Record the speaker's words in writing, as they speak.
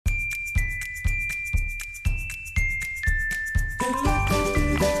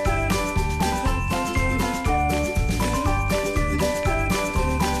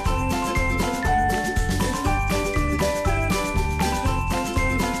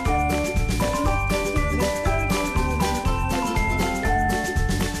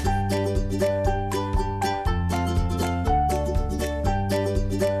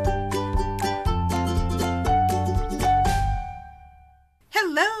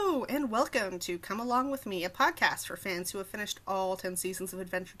Welcome to Come Along With Me, a podcast for fans who have finished all 10 seasons of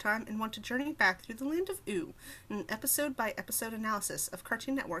Adventure Time and want to journey back through the land of Ooo, an episode-by-episode analysis of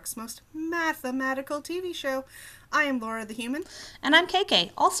Cartoon Network's most mathematical TV show. I am Laura the Human. And I'm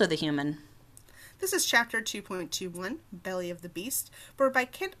KK, also the Human. This is Chapter 2.21, Belly of the Beast, written by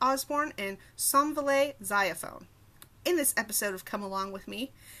Kent Osborne and Somvele Xiophone. In this episode of Come Along With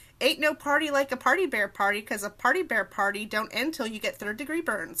Me, ain't no party like a party bear party, because a party bear party don't end till you get third-degree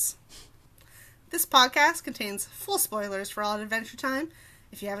burns. This podcast contains full spoilers for all at Adventure Time.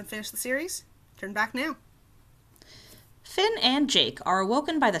 If you haven't finished the series, turn back now. Finn and Jake are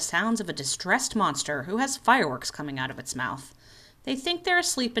awoken by the sounds of a distressed monster who has fireworks coming out of its mouth. They think they're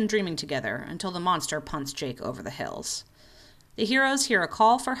asleep and dreaming together until the monster punts Jake over the hills. The heroes hear a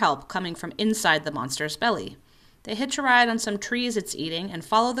call for help coming from inside the monster's belly. They hitch a ride on some trees it's eating and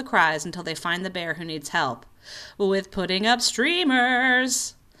follow the cries until they find the bear who needs help. With putting up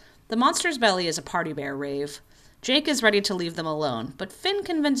streamers! The monster's belly is a party bear rave. Jake is ready to leave them alone, but Finn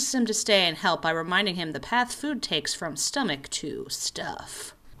convinces him to stay and help by reminding him the path food takes from stomach to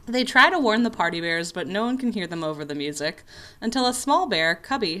stuff. They try to warn the party bears, but no one can hear them over the music, until a small bear,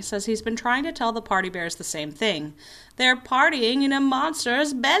 Cubby, says he's been trying to tell the party bears the same thing. They're partying in a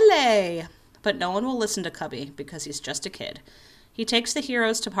monster's belly! But no one will listen to Cubby, because he's just a kid. He takes the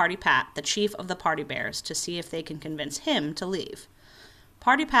heroes to Party Pat, the chief of the party bears, to see if they can convince him to leave.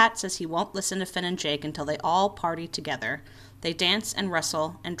 Party Pat says he won't listen to Finn and Jake until they all party together. They dance and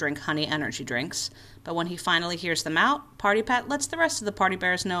wrestle and drink honey energy drinks. But when he finally hears them out, Party Pat lets the rest of the party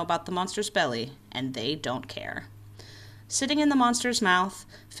bears know about the monster's belly, and they don't care. Sitting in the monster's mouth,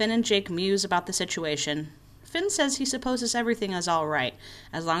 Finn and Jake muse about the situation. Finn says he supposes everything is all right,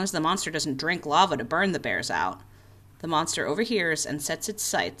 as long as the monster doesn't drink lava to burn the bears out. The monster overhears and sets its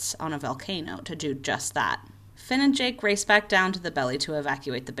sights on a volcano to do just that. Finn and Jake race back down to the belly to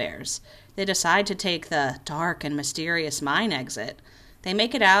evacuate the bears. They decide to take the dark and mysterious mine exit. They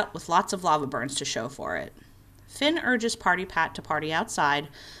make it out with lots of lava burns to show for it. Finn urges Party Pat to party outside,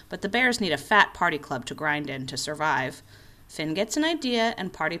 but the bears need a fat party club to grind in to survive. Finn gets an idea,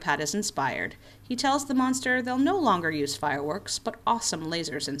 and Party Pat is inspired. He tells the monster they'll no longer use fireworks, but awesome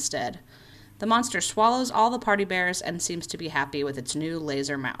lasers instead. The monster swallows all the party bears and seems to be happy with its new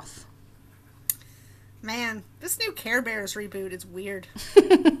laser mouth. Man, this new Care Bears reboot is weird. But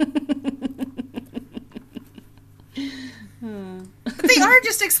they are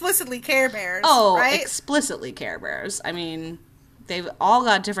just explicitly Care Bears, right? Explicitly Care Bears. I mean, they've all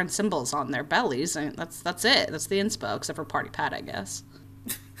got different symbols on their bellies, and that's it. That's the inspo, except for Party Pat, I guess.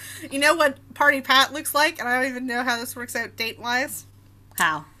 You know what Party Pat looks like? And I don't even know how this works out date-wise.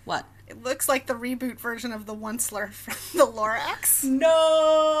 How? What? It looks like the reboot version of the Onceler from the Lorax.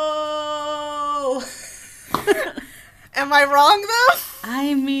 No! Am I wrong, though?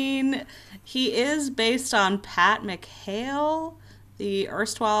 I mean, he is based on Pat McHale, the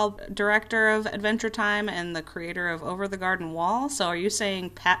erstwhile director of Adventure Time and the creator of Over the Garden Wall. So are you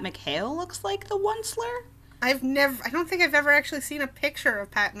saying Pat McHale looks like the Onceler? I don't think I've ever actually seen a picture of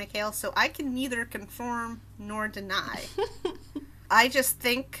Pat McHale, so I can neither confirm nor deny. I just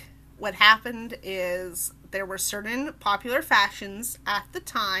think what happened is there were certain popular fashions at the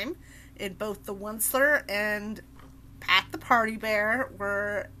time in both the Onceler and Pat the Party Bear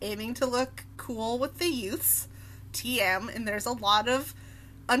were aiming to look cool with the youths, TM, and there's a lot of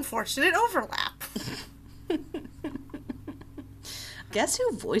unfortunate overlap. Guess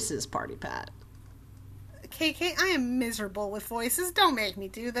who voices Party Pat? KK, I am miserable with voices. Don't make me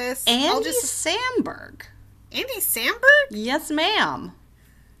do this. Andy Samberg. Andy Samberg? Yes, ma'am.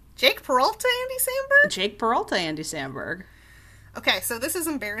 Jake Peralta, Andy Samberg? Jake Peralta, Andy Samberg. Okay, so this is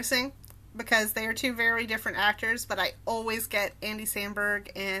embarrassing because they are two very different actors, but I always get Andy Samberg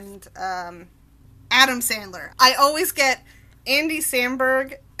and Adam Sandler. I always get Andy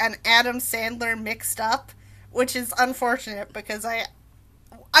Samberg and Adam Sandler mixed up, which is unfortunate because I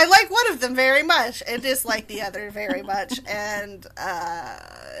like one of them very much and dislike the other very much, and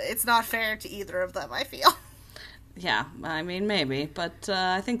it's not fair to either of them, I feel. Yeah, I mean, maybe, but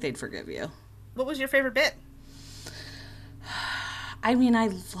I think they'd forgive you. What was your favorite bit? I mean, I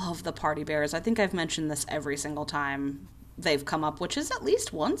love the Party Bears. I think I've mentioned this every single time they've come up, which is at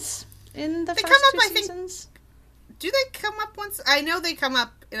least once in the first two seasons. Do they come up once? I know they come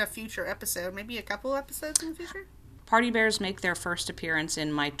up in a future episode, maybe a couple episodes in the future. Party bears make their first appearance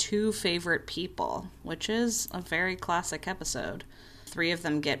in My Two Favorite People, which is a very classic episode. 3 of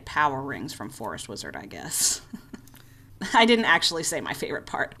them get power rings from Forest Wizard, I guess. I didn't actually say my favorite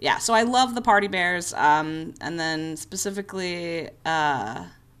part. Yeah, so I love the party bears, and then specifically the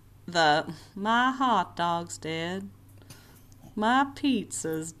my hot dog's dead, my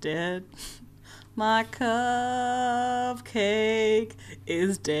pizza's dead, my cupcake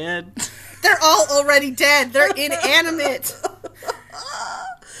is dead. They're all already dead. They're inanimate.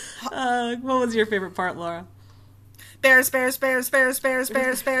 What was your favorite part, Laura? Bears, bears, bears, bears, bears,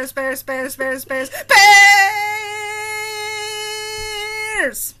 bears, bears, bears, bears, bears, bears,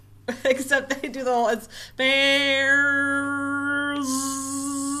 bears! Except they do the whole, it's bears.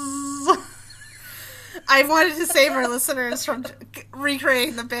 I wanted to save our listeners from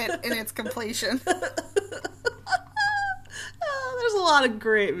recreating the bit in its completion. There's a lot of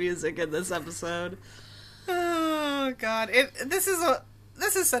great music in this episode. Oh god, this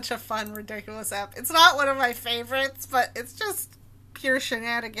is such a fun, ridiculous app. It's not one of my favorites, but it's just pure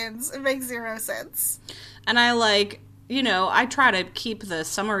shenanigans. It makes zero sense. And I try to keep the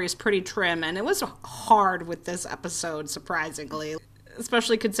summaries pretty trim, and it was hard with this episode, surprisingly.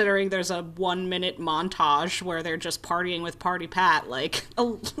 Especially considering there's a 1-minute montage where they're just partying with Party Pat.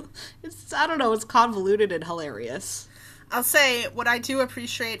 It's convoluted and hilarious. I'll say, what I do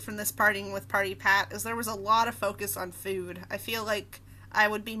appreciate from this partying with Party Pat is there was a lot of focus on food. I feel like I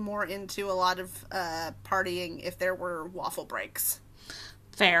would be more into a lot of partying if there were waffle breaks.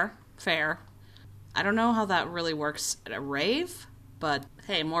 Fair. I don't know how that really works at a rave, but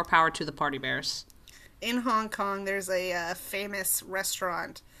hey, more power to the Party Bears. In Hong Kong, there's a famous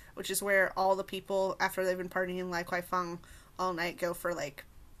restaurant, which is where all the people, after they've been partying in Lai Kwai Fong all night, go for,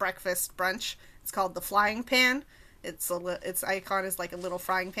 breakfast brunch. It's called the Flying Pan. Its icon is like a little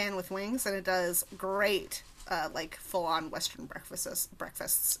frying pan with wings, and it does great, full-on Western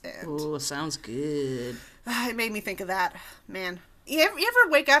breakfasts. And ooh, sounds good. It made me think of that, man. You ever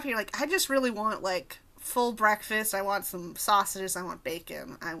wake up and you're like, I just really want, full breakfast. I want some sausages. I want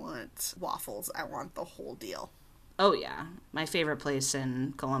bacon. I want waffles. I want the whole deal. Oh, yeah. My favorite place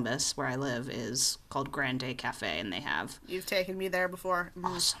in Columbus, where I live, is called Grande Cafe, and they have... You've taken me there before.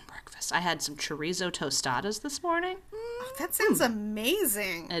 Awesome breakfast. I had some chorizo tostadas this morning. Oh, that sounds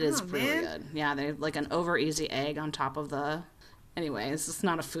amazing. It is really good. Yeah, they have, an over-easy egg on top of the... Anyways, it's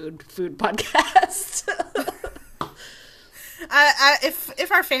not a food podcast.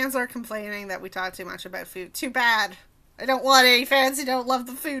 If our fans are complaining that we talk too much about food, too bad. I don't want any fans who don't love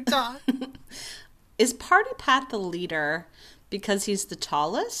the food talk. Is Party Pat the leader because he's the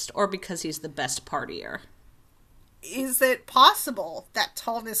tallest or because he's the best partier? Is it possible that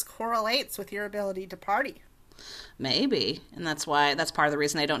tallness correlates with your ability to party? Maybe. And that's part of the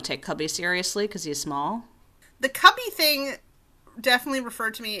reason I don't take Cubby seriously, because he's small. The Cubby thing definitely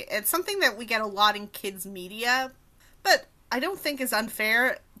referred to me. It's something that we get a lot in kids' media, but I don't think is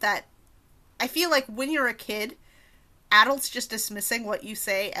unfair that I feel like when you're a kid, adults just dismissing what you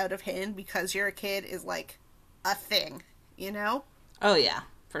say out of hand because you're a kid is a thing, you know? Oh yeah,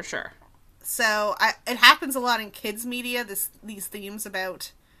 for sure. So it happens a lot in kids media, these themes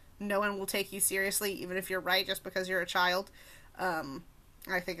about no one will take you seriously even if you're right just because you're a child.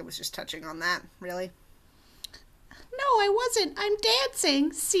 I think it was just touching on that, really. No, I wasn't. I'm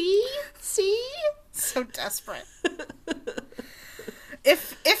dancing. See? So desperate.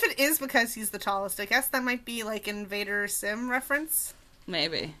 If it is because he's the tallest, I guess that might be Invader Zim reference.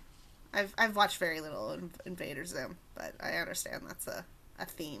 Maybe. I've watched very little Invader Zim, but I understand that's a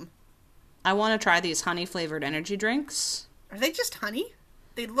theme. I want to try these honey-flavored energy drinks. Are they just honey?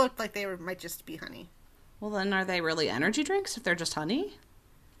 They look like they might just be honey. Well, then are they really energy drinks if they're just honey?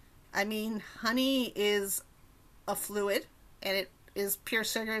 I mean, honey is a fluid, and it is pure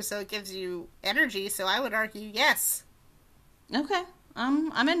sugar, so it gives you energy, so I would argue yes. Okay.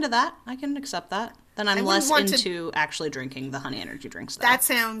 I'm into that. I can accept that. Then I'm less into actually drinking the honey energy drinks, though. That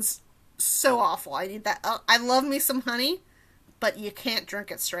sounds so awful. I need that. I love me some honey, but you can't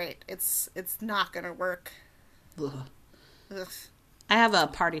drink it straight. It's not gonna work. Ugh. Ugh. I have a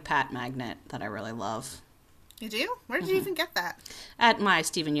Party Pat magnet that I really love. You do? Where did you even get that? At my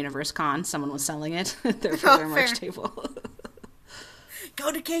Steven Universe Con, someone was selling it for their merch table.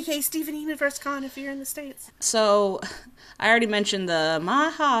 Go to KK Steven Universe Con if you're in the States. So, I already mentioned the My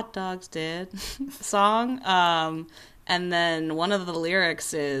Hot Dog's Dead song. And then one of the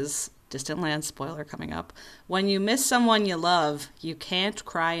lyrics is, Distant Land spoiler coming up, when you miss someone you love, you can't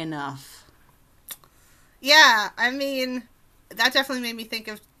cry enough. Yeah, I mean, that definitely made me think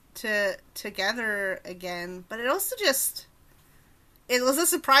of together again, but it also just it was a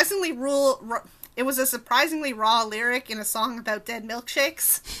surprisingly raw lyric in a song about dead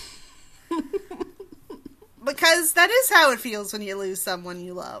milkshakes. Because that is how it feels when you lose someone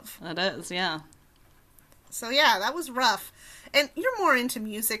you love. It is, yeah. So yeah, that was rough. And you're more into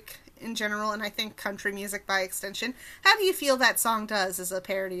music in general, and I think country music by extension. How do you feel that song does as a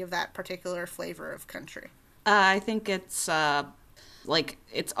parody of that particular flavor of country? I think it's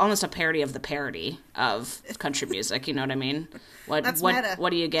it's almost a parody of the parody of country music. You know what I mean? That's meta. What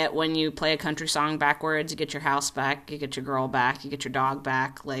do you get when you play a country song backwards? You get your house back, you get your girl back, you get your dog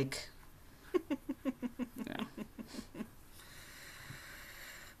back. Like, yeah.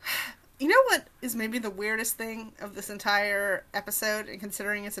 You know what is maybe the weirdest thing of this entire episode, and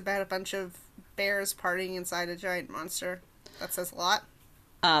considering it's about a bunch of bears partying inside a giant monster? That says a lot.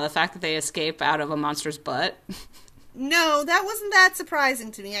 The fact that they escape out of a monster's butt. No, that wasn't that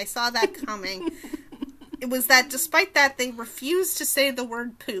surprising to me. I saw that coming. It was that despite that, they refused to say the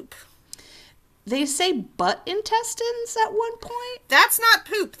word poop. They say butt intestines at one point? That's not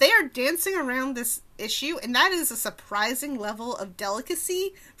poop. They are dancing around this issue, and that is a surprising level of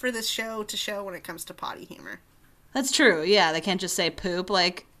delicacy for this show to show when it comes to potty humor. That's true, yeah. They can't just say poop.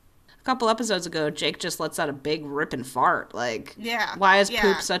 Like, a couple episodes ago, Jake just lets out a big ripping fart. Like, yeah, why is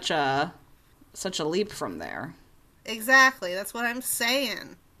poop such a leap from there? Exactly, that's what I'm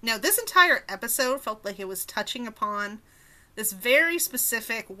saying. Now, this entire episode felt like it was touching upon this very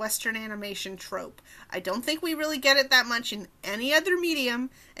specific Western animation trope. I don't think we really get it that much in any other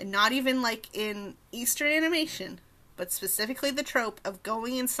medium, and not even like in Eastern animation, but specifically the trope of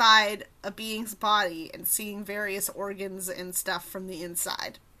going inside a being's body and seeing various organs and stuff from the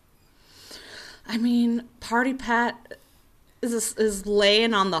inside. I mean, Party Pat is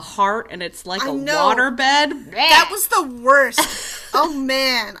laying on the heart, and it's like a waterbed. That was the worst. Oh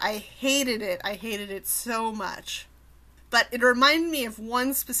man, I hated it. I hated it so much. But it reminded me of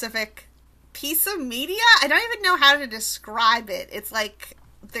one specific piece of media. I don't even know how to describe it. It's like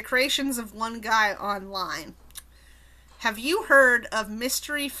the creations of one guy online. Have you heard of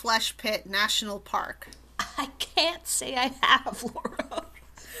Mystery Flesh Pit National Park? I can't say I have, Laura.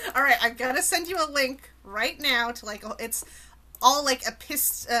 All right, I've got to send you a link right now to it's all like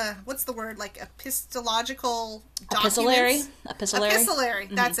what's the word? Like epistological documents. Epistolary.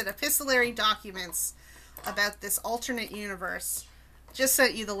 Mm-hmm. That's it. Epistolary documents about this alternate universe. Just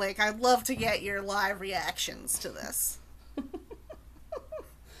sent you the link. I'd love to get your live reactions to this.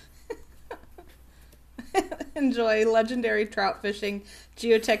 Enjoy legendary trout fishing,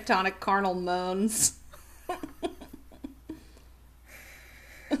 geotectonic carnal moans.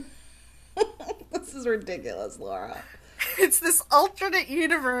 This is ridiculous, Laura. It's this alternate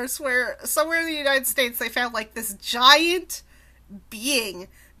universe where somewhere in the United States they found like this giant being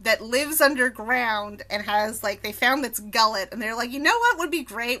that lives underground and has like, they found its gullet, and they're like, you know what would be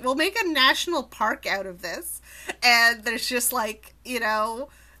great? We'll make a national park out of this. And there's just like, you know,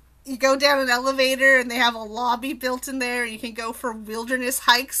 you go down an elevator and they have a lobby built in there, and you can go for wilderness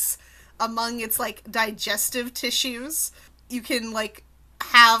hikes among its like digestive tissues. You can like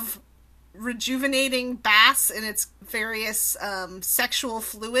have rejuvenating baths in its various sexual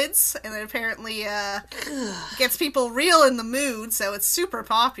fluids, and it apparently gets people real in the mood, so it's super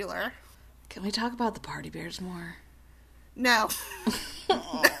popular. Can we talk about the Party Bears more? No.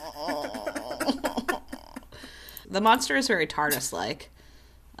 The monster is very TARDIS-like.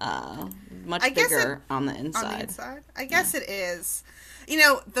 Much bigger on the inside. On the inside? I guess it is. You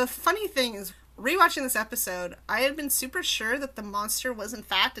know, the funny thing is, rewatching this episode, I had been super sure that the monster was in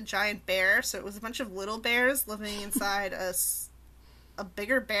fact a giant bear, so it was a bunch of little bears living inside a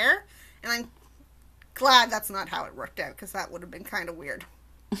bigger bear, and I'm glad that's not how it worked out, because that would have been kind of weird.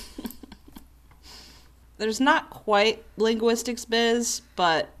 There's not quite linguistics biz,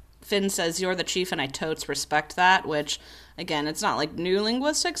 but Finn says, "You're the chief and I totes respect that," which, again, it's not like new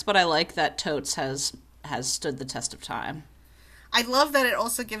linguistics, but I like that totes has stood the test of time. I love that it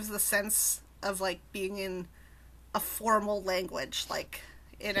also gives the sense of like being in a formal language, like,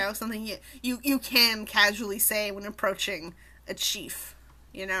 you know, something you can casually say when approaching a chief,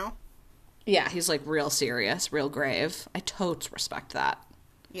 you know? Yeah, he's like real serious, real grave. I totes respect that.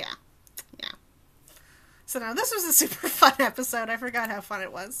 Yeah. So now this was a super fun episode. I forgot how fun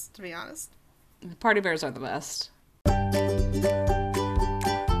it was, to be honest. Party Bears are the best.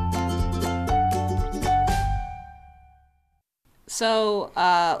 So,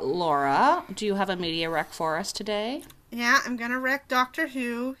 Laura, do you have a media rec for us today? Yeah, I'm gonna rec Doctor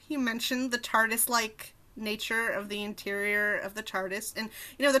Who. He mentioned the TARDIS-like nature of the interior of the TARDIS. And,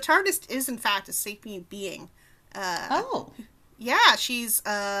 you know, the TARDIS is, in fact, a sapient being. Yeah, she's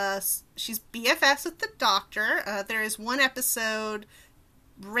BFFs with the Doctor. There is one episode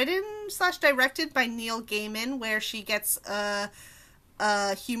written slash directed by Neil Gaiman where she gets a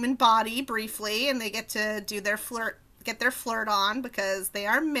human body briefly, and they get to do their flirt on because they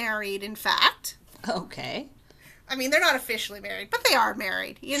are married. In fact, Okay. I mean, they're not officially married, but they are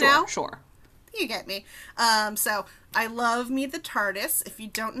married. You know, Sure. you get me. So I love Meet the TARDIS. If you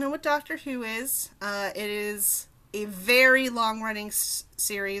don't know what Doctor Who is, it is a very long-running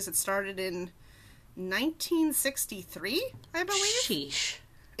series. It started in 1963, I believe. Sheesh.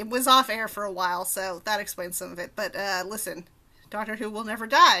 It was off air for a while, so that explains some of it. But listen, Doctor Who will never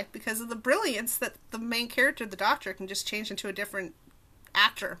die because of the brilliance that the main character, the Doctor, can just change into a different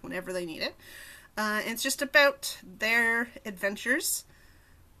actor whenever they need it. And it's just about their adventures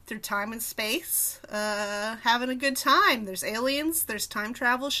through time and space, having a good time. There's aliens, there's time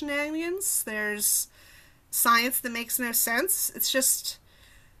travel shenanigans, there's science that makes no sense. It's just,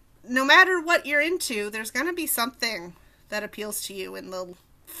 no matter what you're into, there's going to be something that appeals to you in the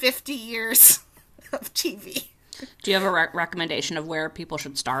 50 years of TV. Do you have a recommendation of where people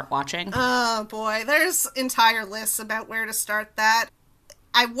should start watching? Oh boy, there's entire lists about where to start that.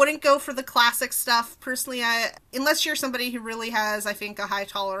 I wouldn't go for the classic stuff. Personally, unless you're somebody who really has, I think, a high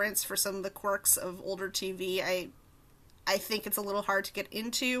tolerance for some of the quirks of older TV, I think it's a little hard to get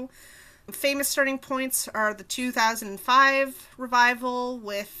into. Famous starting points are the 2005 revival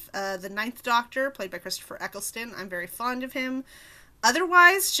with the Ninth Doctor, played by Christopher Eccleston. I'm very fond of him.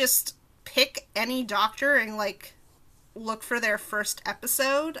 Otherwise, just pick any Doctor and, look for their first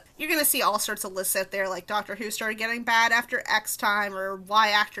episode. You're going to see all sorts of lists out there, like Doctor Who started getting bad after X time, or Y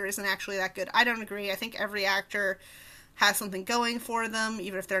actor isn't actually that good. I don't agree. I think every actor has something going for them,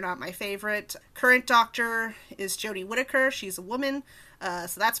 even if they're not my favorite. Current Doctor is Jodie Whittaker. She's a woman,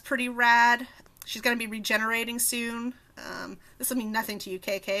 so that's pretty rad. She's going to be regenerating soon. This will mean nothing to you,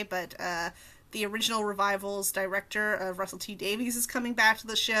 KK, but the original revival's director, Russell T Davies, is coming back to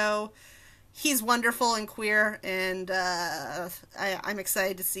the show. He's wonderful and queer, and I'm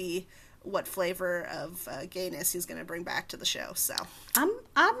excited to see what flavor of gayness he's going to bring back to the show. So I'm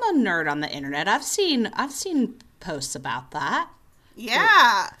a nerd on the internet. I've seen posts about that.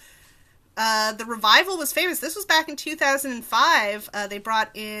 Yeah. The revival was famous. This was back in 2005. They brought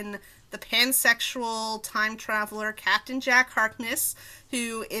in the pansexual time traveler Captain Jack Harkness,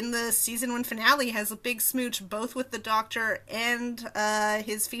 who in the season 1 finale has a big smooch both with the Doctor and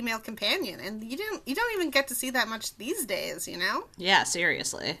his female companion. And you don't even get to see that much these days, you know? Yeah,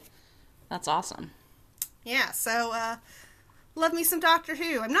 seriously. That's awesome. Yeah, so love me some Doctor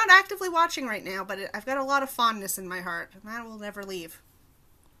Who. I'm not actively watching right now, but I've got a lot of fondness in my heart, and that will never leave.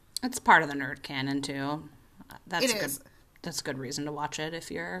 It's part of the nerd canon, too. It is. That's a good reason to watch it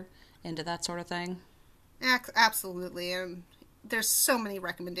if you're into that sort of thing. Absolutely, and there's so many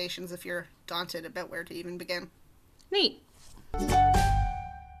recommendations if you're daunted about where to even begin. Neat.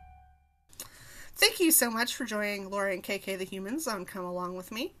 Thank you so much for joining Laura and KK the Humans on Come Along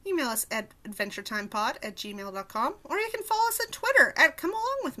With Me. Email us at adventuretimepod@gmail.com, or you can follow us on Twitter at Come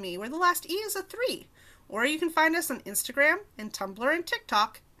Along With Me, where the last E is a 3. Or you can find us on Instagram and Tumblr and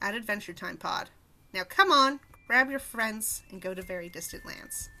TikTok at AdventureTimePod. Now come on, grab your friends, and go to very distant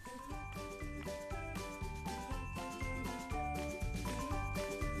lands.